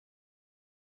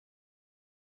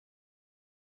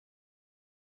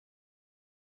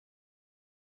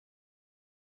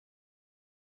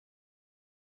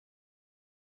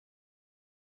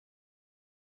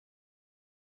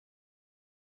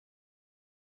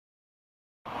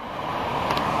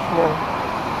No.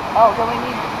 Oh, do we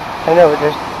need... I know, but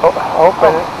just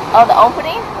open it. Oh, the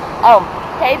opening? Oh,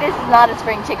 hey, this is not a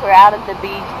spring chick. We're out at the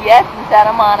beach. Yes, in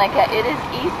Santa Monica. It is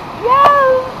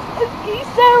it's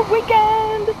Easter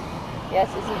weekend.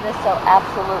 Yes, isn't this so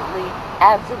absolutely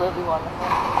wonderful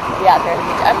to be out there at the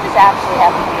beach? I'm just actually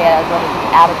happy to be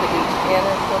out at the beach in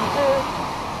a swimsuit.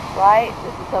 Right?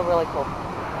 This is so really cool.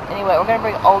 Anyway, we're going to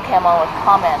bring Oldecam on with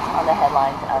comments on the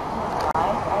headlines of this.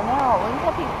 Nice. I know. Wouldn't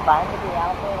that be fun to be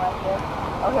out there like this?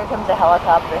 Oh, here comes a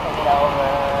helicopter hanging over.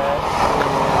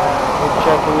 We're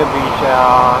checking the beach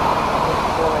out.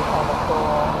 It's really kind of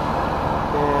cool.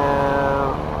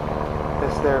 Yeah.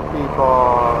 It's their people.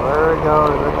 There we go.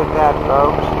 Look at that,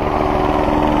 folks.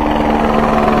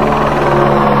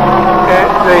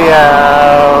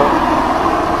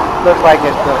 Looks like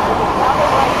it's the...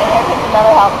 Here comes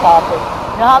another helicopter.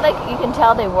 You know how you can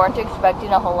tell they weren't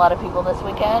expecting a whole lot of people this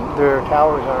weekend? Their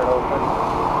towers aren't open.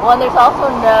 Well, and there's also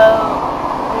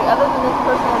other than this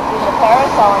person was doing the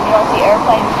parasol, and you don't see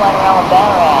airplanes flying around with that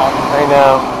around. I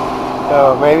know.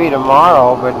 So maybe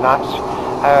tomorrow, but not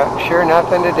sure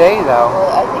nothing today though.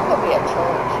 Well, I think there'll be a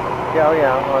church. Yeah,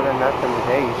 yeah, well then nothing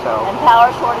today, so. And power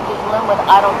shortages loom with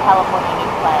idle California new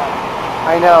plans.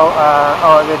 I know,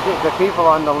 the people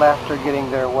on the left are getting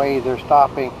their way. They're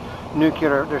stopping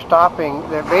nuclear, they're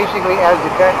basically, as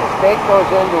the state goes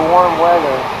into warm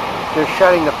weather, they're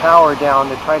shutting the power down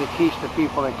to try to teach the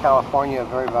people in California a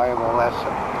very valuable lesson.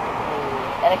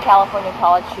 And a California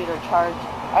college shooter charged.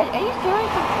 Are you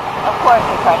serious? Of course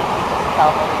they're trying to teach us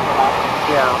California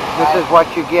philosophy. Yeah, this is what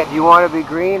you get. You want to be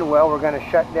green? Well, we're going to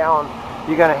shut down.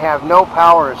 You're going to have no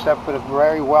power except for the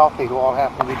very wealthy who all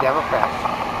happen to be Democrats.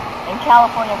 And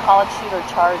California college shooter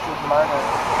charged with murder.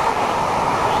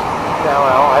 Yeah,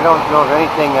 well, I don't know of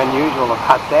anything unusual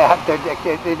about that.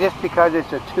 Just because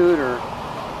it's a tutor,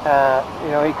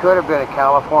 you know, he could have been a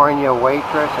California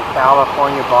waitress, a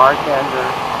California bartender.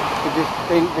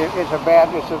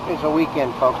 It's a weekend,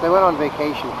 folks. They went on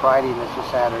vacation Friday and this is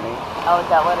Saturday. Oh, is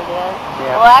that what it is?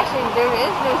 Yeah. Well, actually, there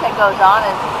is news that goes on.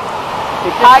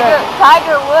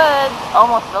 Tiger Woods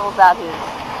almost fills out his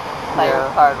player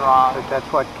card wrong. But that's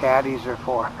what caddies are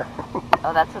for.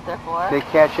 Oh, that's what they're for? They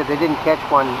catch it. They didn't catch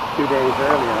one 2 days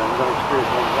earlier. I'm going to screw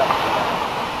things up.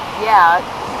 Yeah,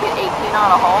 get 18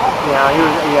 on a hole. Yeah,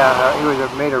 he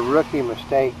made a rookie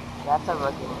mistake. That's a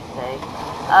rookie mistake.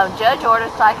 Judge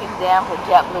orders psych exam for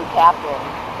JetBlue captain.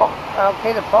 Well,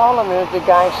 okay, the problem is the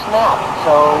guy snapped.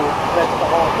 So that's the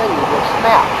whole thing. He just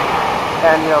snapped.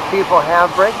 And, you know, people have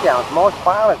breakdowns. Most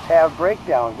pilots have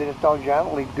breakdowns. They just don't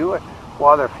generally do it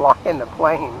while they're flying the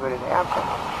plane, but it happens.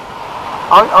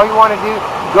 All you want to do,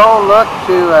 go look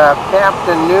to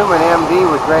Captain Newman, MD,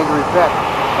 with Gregory Peck,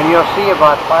 and you'll see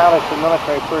about pilots and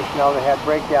military personnel that had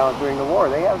breakdowns during the war.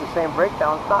 They have the same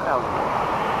breakdowns not out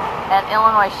there. And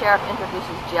Illinois Sheriff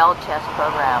introduces gel chest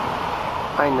program.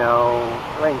 I know,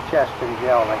 playing chest and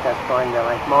gel, like that's going to,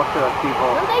 like most of those people.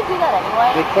 Don't they do that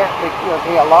anyway? They can't,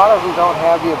 a lot of them don't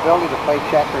have the ability to play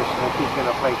checkers, and he's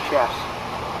going to play chess.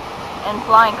 And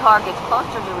flying car gets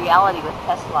closer to reality with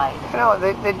test flights. You know,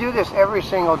 they do this every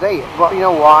single day. Well, you know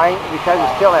why? Because it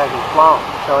still hasn't flown.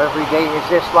 So every day, it's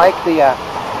just like the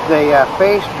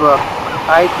Facebook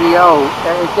IPO.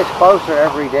 It gets closer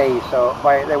every day. So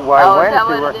by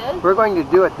Wednesday, we're going to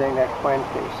do it next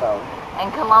Wednesday. So.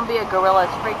 And Colombia guerrillas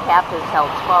free captives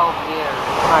held 12 years.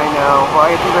 I know. Well,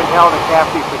 if you've been held a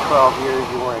captive for 12 years,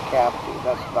 you weren't a captive.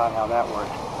 That's about how that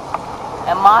works.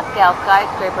 And Moscow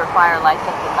skyscraper fire lights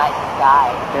up the night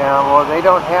sky. Yeah, well, they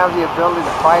don't have the ability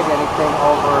to fight anything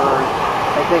over,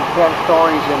 I think, 10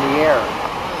 stories in the air,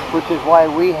 which is why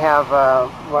we have,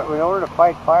 in order to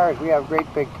fight fires, we have great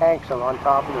big tanks on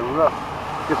top of the roof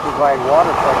to provide water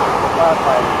pressure for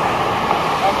firefighters.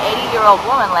 An 80-year-old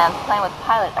woman lands plane with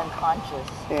pilot unconscious.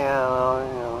 Yeah, well,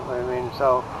 you know, I mean,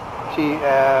 so she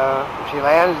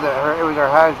lands, it was her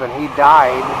husband, he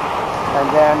died, and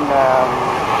then,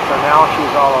 so now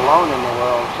she's all alone in the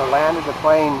world. So landed the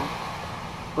plane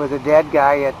with a dead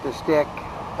guy at the stick,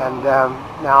 and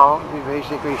now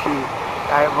basically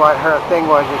what her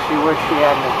thing was is she wished she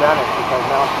hadn't have done it because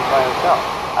now she's by herself.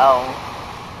 Oh,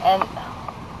 and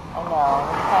I know.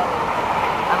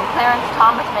 Clarence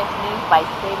Thomas makes news by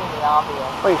stating the obvious.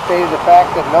 Well, he stated the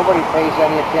fact that nobody pays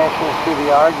any attention to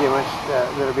the arguments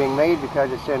that are being made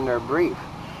because it's in their brief.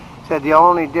 He said the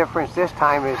only difference this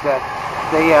time is that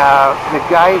the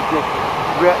guys that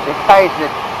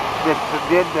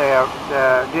did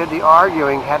the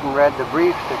arguing hadn't read the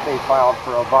briefs that they filed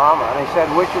for Obama. And they said,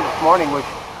 which is this morning, which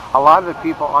a lot of the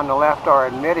people on the left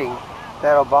are admitting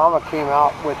that Obama came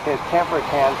out with his temper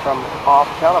tantrum off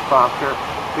teleprompter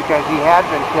because he had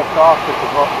been tipped off that the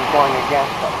vote was going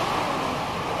against him.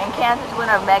 And Kansas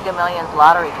winner of Mega Millions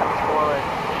lottery comes forward.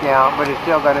 Yeah, but it's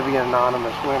still going to be an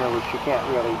anonymous winner, which you can't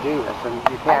really do.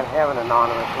 You can't have an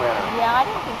anonymous winner. Yeah, I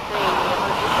didn't think they ever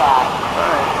did that.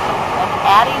 Right. And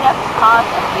adding up the cost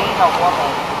of being a woman.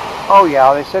 Oh yeah,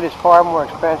 they said it's far more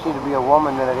expensive to be a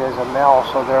woman than it is a male,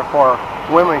 so therefore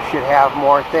women should have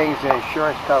more things in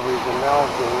insurance coverage than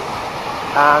males do.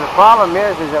 The problem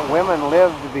is that women live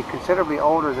to be considerably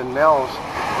older than males,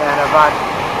 and about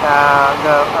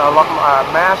a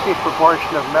massive proportion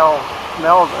of males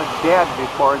are dead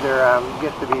before they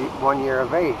get to be 1 year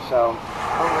of age. So,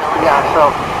 yeah.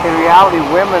 So in reality,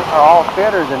 women are all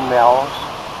fitter than males.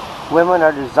 Women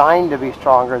are designed to be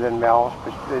stronger than males,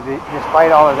 but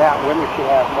despite all of that, women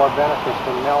should have more benefits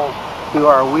than males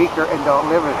who are weaker and don't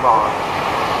live as long.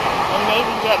 And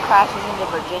Navy jet crashes into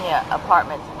Virginia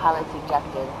apartments, pilots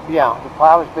ejected. Yeah, the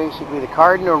pilot's basically the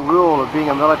cardinal rule of being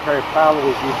a military pilot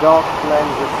is you don't lend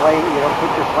your plane, you don't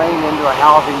put your plane into a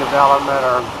housing development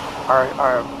or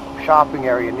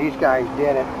shopping area, and these guys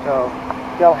did it. So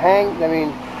they'll hang. I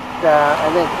mean,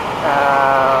 I think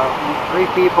 3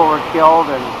 people were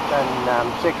killed and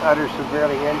 6 others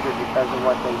severely injured because of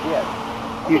what they did.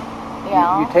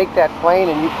 You take that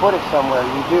plane and you put it somewhere.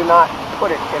 You do not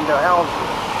put it into housing.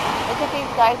 Look at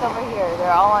these guys over here.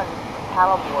 They're all on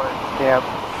paddleboards. Yep.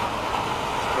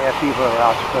 Yeah, people are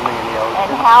out swimming in the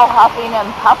ocean. And how huffing and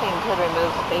puffing could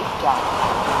remove space junk.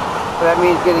 So that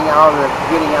means getting out of the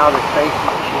space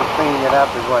station and cleaning it up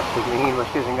is what they mean,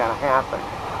 which isn't going to happen.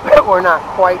 But we're not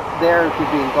quite there to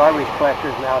being garbage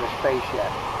collectors in outer space yet.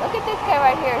 Look at this guy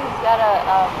right here. He's got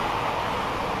a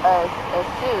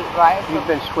suit, right? He's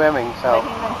been swimming, so. But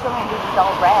he's been swimming because he's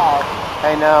all red.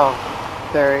 I know.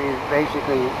 He's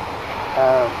basically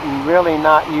really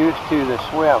not used to the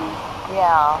swim.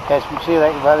 Yeah. Because you see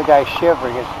that the other guy's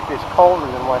shivering. It's colder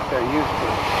than what they're used to.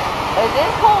 It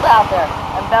is cold out there.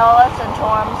 And Bella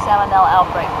Santorum salmonella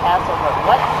outbreak Passover.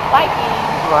 What? Vikings?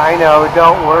 Well, I know.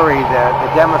 Don't worry.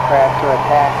 The Democrats are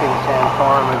attacking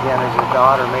Santorum again as his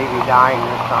daughter may be dying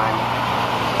this time.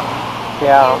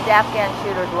 Yeah. Accused Afghan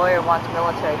shooter's lawyer wants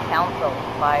military counsel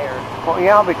fired. Well,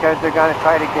 yeah, because they're going to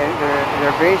try to get.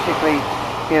 They're basically,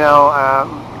 you know,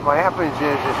 what happens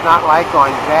is it's not like on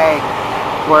JAG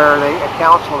where a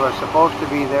counsel is supposed to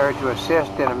be there to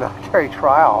assist in a military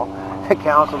trial. The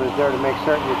counsel is there to make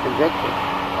certain you're convicted.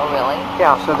 Oh, really?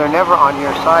 Yeah, so they're never on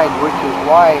your side, which is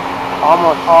why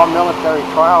almost all military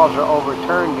trials are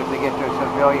overturned if they get to a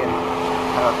civilian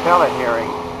appellate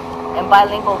hearing. And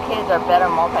bilingual kids are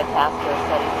better multitaskers,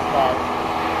 studies said.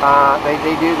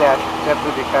 They do that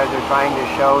simply because they're trying to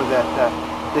show that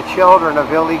the children of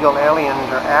illegal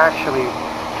aliens are actually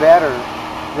better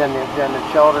than the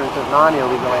children of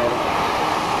non-illegal aliens.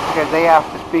 Because they have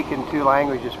to speak in 2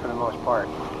 languages for the most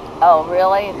part. Oh,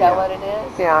 really? Is that what it is?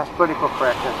 Yeah, it's political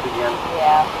correctness again.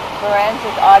 Yeah.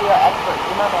 Forensic audio expert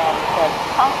Zimmerman says,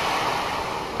 punk.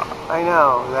 I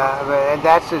know. And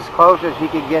that's as close as he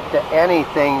could get to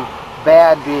anything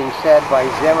bad being said by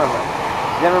Zimmerman.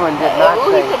 Zimmerman did not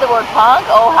say... he said the word punk?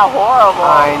 Oh, how horrible.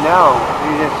 I know.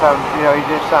 He's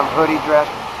just some hoodie dress.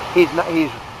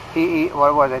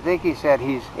 What was it? I think he said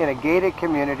he's in a gated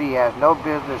community. He has no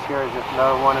business here as just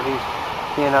another one of these,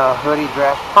 hoodie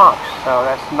dress punks. So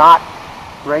that's not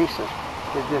racist.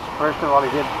 It's just, first of all,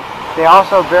 they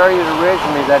also buried it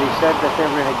originally that he said that they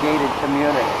were in a gated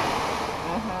community.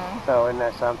 Mm-hmm. So isn't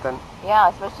that something?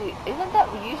 Yeah, especially, isn't that,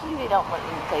 usually they don't let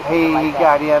them say something like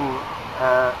that. He got in,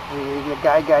 the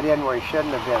guy got in where he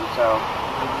shouldn't have been, so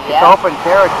it's open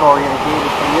territory in a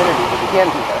gated community to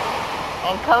begin with.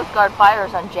 And Coast Guard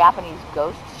fires on Japanese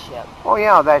ghost ship. Oh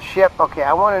yeah, that ship, okay,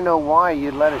 I want to know why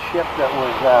you'd let a ship that was,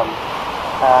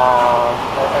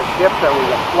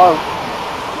 afloat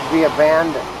be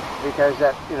abandoned. Because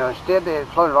instead they had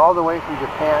floated all the way from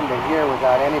Japan to here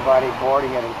without anybody boarding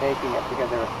it and taking it because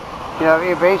they were,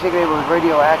 basically it was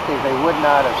radioactive. They would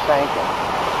not have sank it.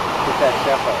 It's that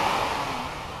simple.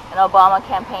 An Obama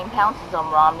campaign pounces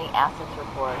on Romney assets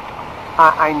report.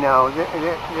 I know. This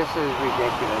is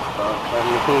ridiculous, folks. I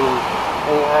mean,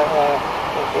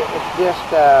 it's just,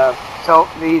 so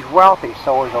he's wealthy,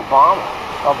 so is Obama.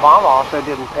 Obama also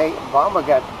didn't pay. Obama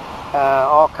got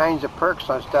all kinds of perks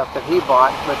on stuff that he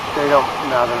bought, but they don't,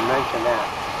 not going to mention that.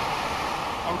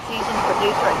 And seasoned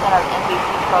producer at center of NBC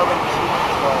probing shooting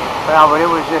story. Well, but it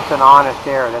was just an honest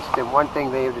error. That's the one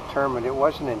thing they have determined. It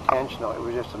wasn't intentional. It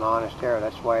was just an honest error.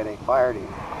 That's why they fired him.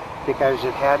 Because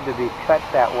it had to be cut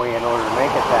that way in order to make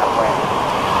it that way.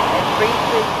 And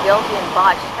Priestley guilty in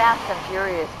botched Fast and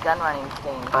Furious gun running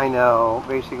scene. I know.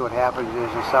 Basically what happens is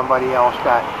somebody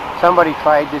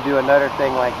tried to do another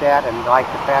thing like that, and like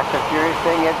the Fast and Furious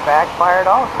thing, it backfired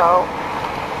also.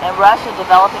 And Russia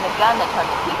developing a gun that turns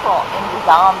people people into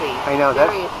zombies. I know,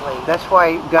 seriously. that's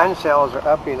why gun sales are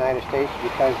up in the United States,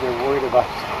 because they're worried about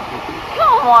zombies.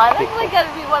 Come on, that's like got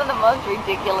to be one of the most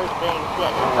ridiculous things,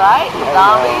 right? Yeah,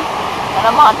 Zombies. And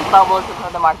a Monty Bubbles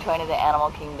from the Mark Twain of the Animal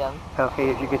Kingdom.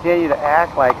 Okay, if you continue to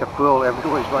act like a fool,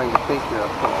 everyone's going to think you're a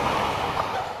fool.